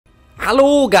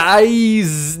Hello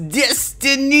guys,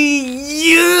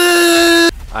 Destiny. Yeah!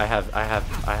 I have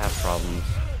problems.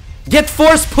 Get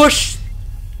force push,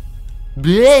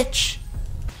 bitch.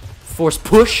 Force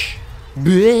push,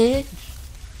 bitch.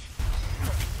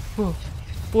 Whoa.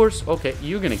 Force. Okay,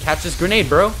 you're gonna catch this grenade,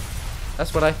 bro.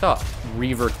 That's what I thought.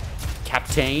 Reaver,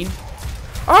 Captain.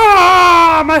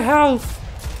 Ah, my health.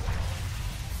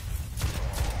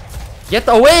 Get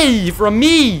away from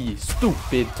me,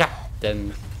 stupid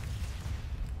captain.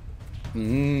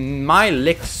 My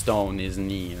lick stone is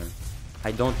near.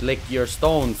 I don't lick your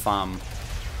stone, fam.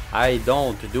 I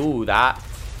don't do that.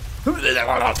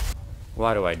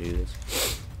 Why do I do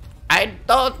this? I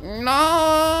don't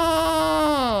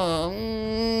know.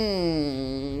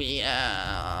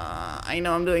 Yeah, I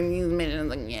know I'm doing these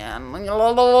missions again.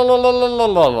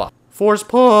 Force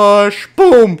push,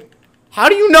 boom. How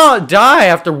do you not die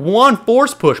after one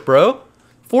force push, bro?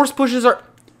 Force pushes are...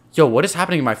 Yo, what is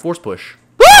happening in my force push?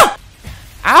 Ah!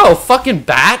 Ow, fucking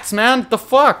bats, man. What the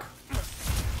fuck?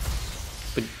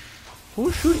 But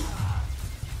who's shooting?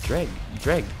 Dreg,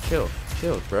 chill,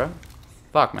 bro.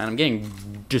 Fuck, man, I'm getting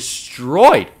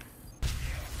destroyed.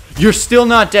 You're still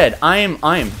not dead. I am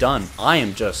done. I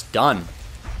am just done.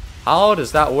 How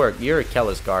does that work? You're a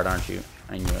Kellis guard, aren't you?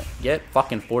 I knew it. Get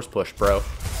fucking force push, bro.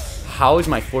 How is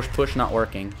my force push not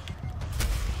working?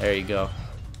 There you go.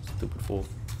 Stupid fool.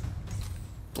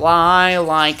 Fly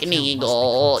like an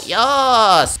eagle.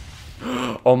 Yes!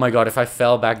 Oh my god, if I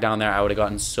fell back down there, I would have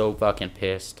gotten so fucking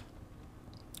pissed.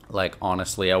 Like,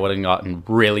 honestly, I would have gotten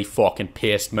really fucking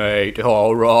pissed, mate.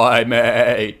 Alright,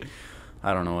 mate.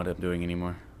 I don't know what I'm doing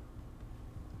anymore.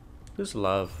 Who's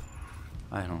love?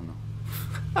 I don't know.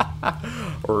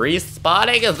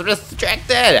 Respawning is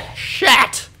restricted.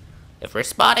 Shit! If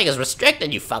respawning is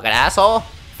restricted, you fucking asshole.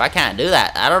 If I can't do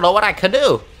that, I don't know what I could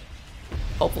do.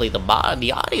 Hopefully the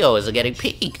audio isn't getting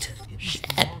peaked.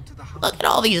 Shit. Look at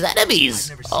all these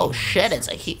enemies. Oh shit, it's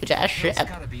a huge ass ship.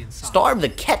 Storm the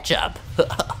ketchup.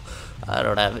 I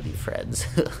don't have any friends.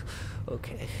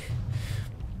 Okay.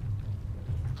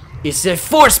 It's a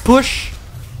force push.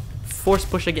 Force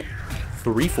push again.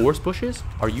 3 force pushes?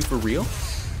 Are you for real?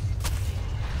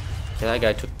 Okay, that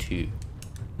guy took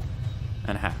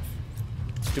 2.5.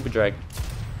 Stupid drag.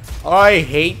 I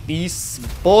hate these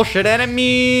bullshit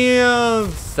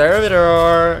enemies.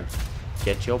 Servitor.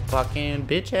 Get your fucking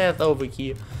bitch ass over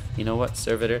here. You know what,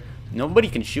 Servitor? Nobody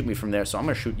can shoot me from there, so I'm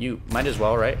gonna shoot you. Might as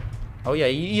well, right? Oh yeah,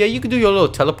 you can do your little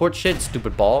teleport shit,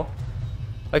 stupid ball.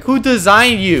 Like, who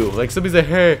designed you? Like, somebody's like,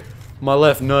 hey, my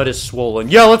left nut is swollen.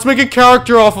 Yeah, let's make a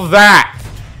character off of that.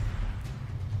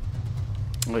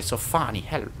 Wait, so funny.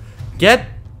 Hell, get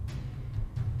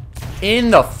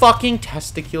in the fucking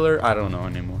testicular. I don't know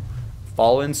anymore.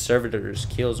 Fallen servitors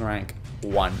kills rank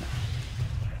 1.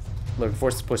 Looking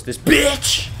forced to push this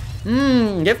bitch.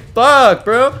 Get fucked,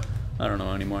 bro. I don't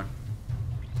know anymore.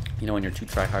 You know when you're too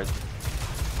tryhard.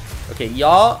 Okay,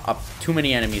 y'all are too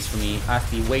many enemies for me. I have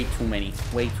to be way too many.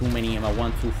 Way too many. I'm a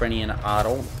 1-2 friendly and I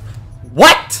don't.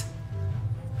 What?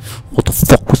 What the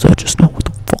fuck was that just now? What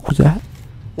the fuck was that?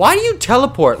 Why do you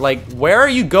teleport? Like, where are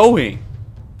you going?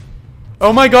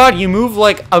 Oh my god, you move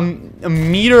like a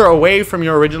meter away from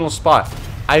your original spot.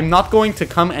 I'm not going to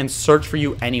come and search for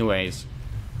you anyways.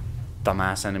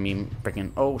 Dumbass enemy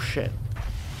freaking. Oh shit.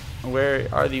 Where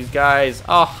are these guys?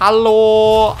 Oh,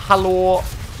 hello. Hello.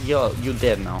 Yo, you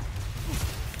dead now.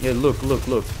 Yeah, look.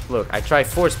 I try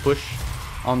force push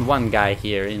on one guy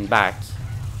here in back.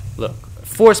 Look.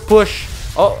 Force push.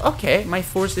 Oh, okay. My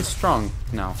force is strong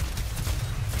now.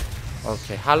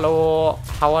 Okay, hello,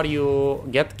 how are you?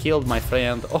 Get killed, my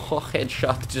friend. Oh,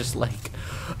 headshot, just like...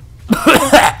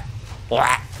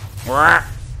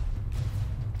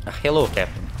 Hello,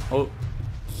 Captain. Oh,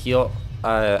 here,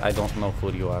 I don't know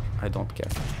who you are. I don't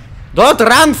care. Don't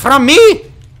run from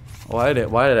me! Why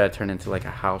did I turn into like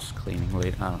a house cleaning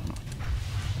lady? I don't know.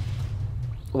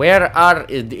 Where are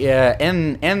the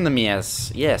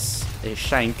enemies? Yes,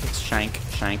 shank.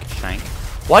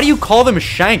 Why do you call them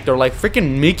shank? They're like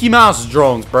freaking Mickey Mouse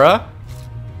drones, bruh.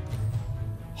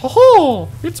 Ho-ho!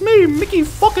 It's me, Mickey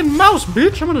fucking Mouse,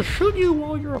 bitch. I'm gonna shoot you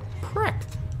while you're a prick.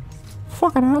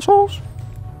 Fucking assholes.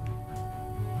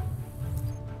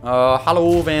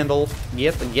 Hello, Vandal.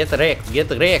 Get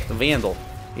wrecked, Vandal.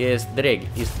 Yes, drag.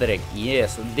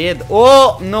 Yes, dead.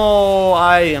 Oh, no,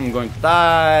 I am going to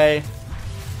die.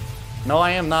 No,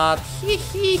 I am not.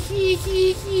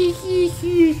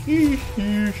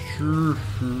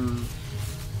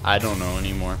 I don't know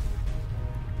anymore.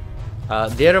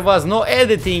 There was no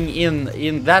editing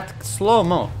in that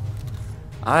slow-mo.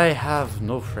 I have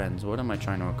no friends. What am I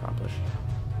trying to accomplish?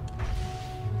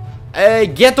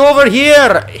 Get over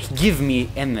here! Give me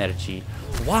energy.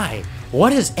 Why?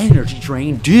 What does energy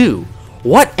drain do?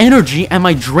 What energy am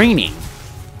I draining?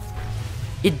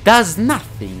 It does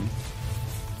nothing.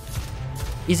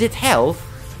 Is it health?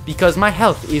 Because my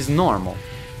health is normal.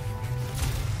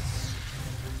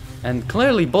 And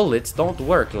clearly bullets don't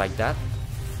work like that.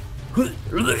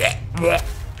 They're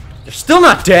still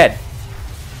not dead.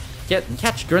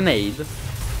 Catch grenade.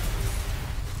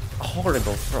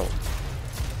 Horrible throw.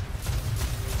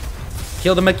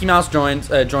 Kill the Mickey Mouse joints.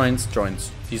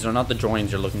 These are not the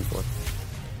joins you're looking for.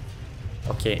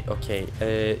 Okay, okay.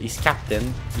 He's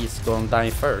captain. He's gonna die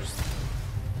first.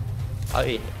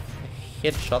 I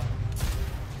headshot.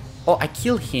 Oh, I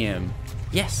killed him.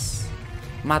 Yes,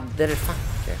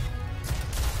 motherfucker.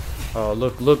 Oh,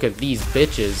 look at these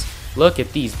bitches. Look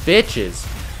at these bitches.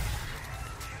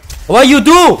 What you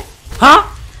do? Huh?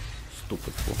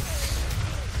 Stupid fool.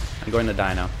 I'm going to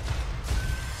die now.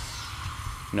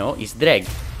 No, he's Dreg.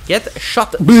 Get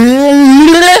shot. I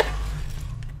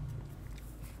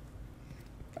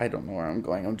don't know where I'm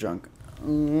going. I'm drunk.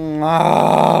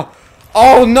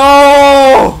 Oh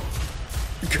no!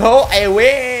 Go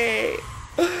away!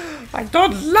 I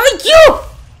don't like you!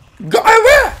 Go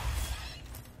away!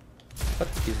 What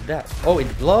is that? Oh,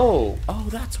 it glow. Oh,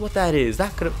 that's what that is.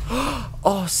 That could have...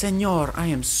 Oh, senor, I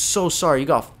am so sorry. You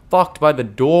got fucked by the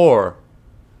door.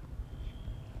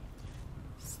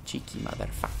 Cheeky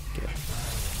motherfucker.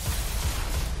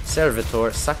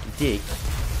 Servitor, suck dick.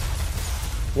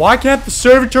 Why can't the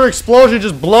servitor explosion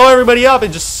just blow everybody up?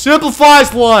 It just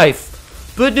simplifies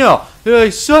life. But no, they're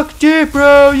like, suck dick,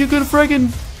 bro. You gonna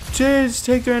freaking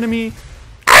take their enemy.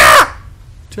 Ah!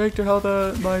 Take their health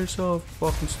out by yourself,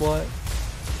 fucking slut.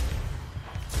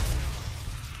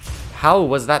 How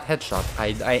was that headshot?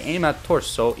 I aim at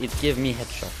torso, it gave me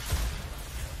headshot.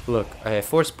 Look,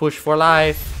 force push for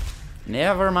life.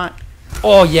 Never mind.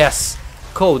 Oh yes,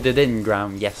 coded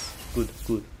engram. Yes, good,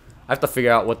 good. I have to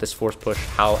figure out what this force push,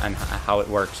 how it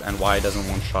works, and why it doesn't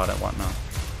one shot and whatnot.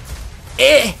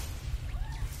 Eh!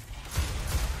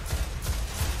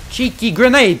 Cheeky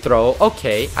grenade throw.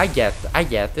 Okay, I get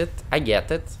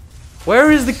it.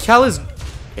 Where is the Kellis?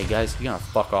 Okay, guys, you gotta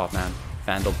fuck off, man.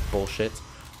 Vandal bullshit.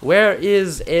 Where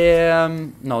is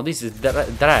no, this is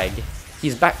Drag.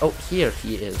 He's back. Oh, here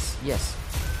he is. Yes.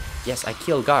 Yes, I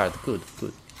kill guard. Good,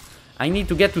 good. I need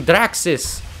to get to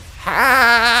Draxis.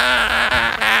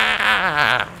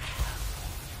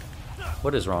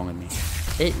 What is wrong with me?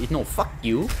 Hey, no, fuck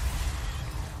you.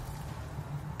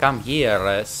 Come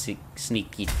here,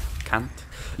 sneaky cunt.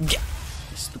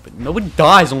 Stupid. Nobody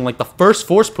dies on like the first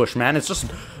force push, man. It's just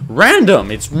random.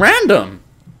 It's random.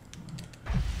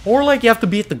 Or like you have to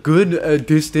be at the good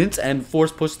distance and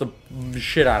force push the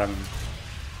shit out of him.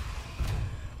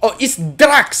 Oh, it's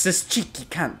Draxis, cheeky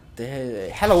cunt.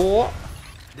 Hello.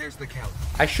 There's the count.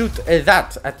 I shoot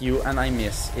that at you and I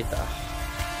miss it.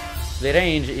 The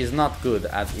range is not good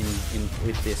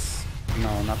with this.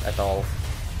 No, not at all.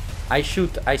 I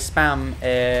spam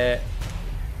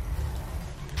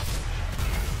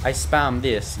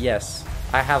this. Yes,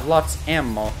 I have lots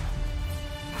ammo.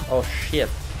 Oh shit.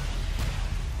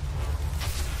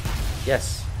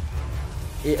 Yes.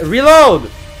 Reload.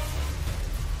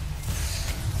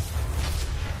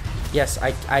 Yes,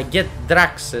 I get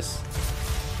Draxis.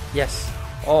 Yes.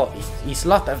 Oh, he's a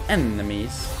lot of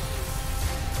enemies.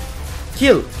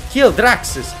 Kill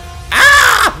Draxis.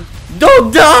 Ah!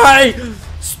 Don't die!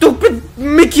 Stupid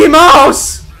Mickey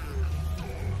Mouse!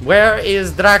 Where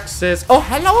is Draxis? Oh,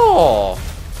 hello!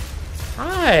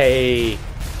 Hi!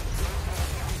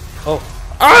 Oh.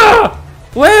 Ah!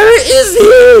 Where is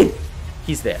he?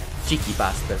 He's there. Cheeky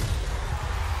bastard.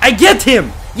 I get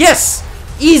him! Yes!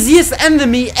 Easiest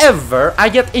enemy ever. I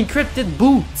get encrypted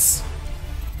boots.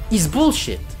 Is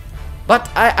bullshit. But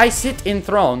I sit in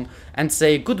throne and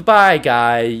say goodbye,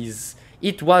 guys.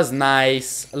 It was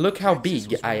nice. Look how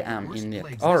big I am in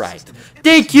it. Alright.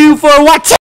 Thank you for watching.